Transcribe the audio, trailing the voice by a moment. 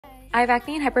I have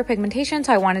acne and hyperpigmentation,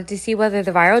 so I wanted to see whether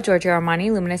the viral Giorgio Armani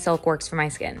Luminous Silk works for my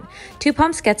skin. 2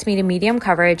 pumps gets me to medium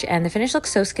coverage, and the finish looks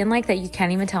so skin-like that you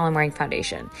can't even tell I'm wearing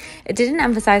foundation. It didn't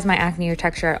emphasize my acne or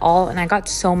texture at all, and I got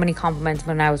so many compliments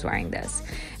when I was wearing this.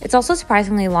 It's also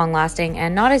surprisingly long-lasting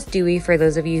and not as dewy for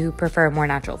those of you who prefer a more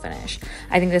natural finish.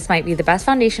 I think this might be the best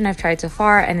foundation I've tried so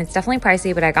far, and it's definitely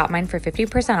pricey, but I got mine for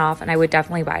 50% off, and I would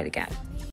definitely buy it again.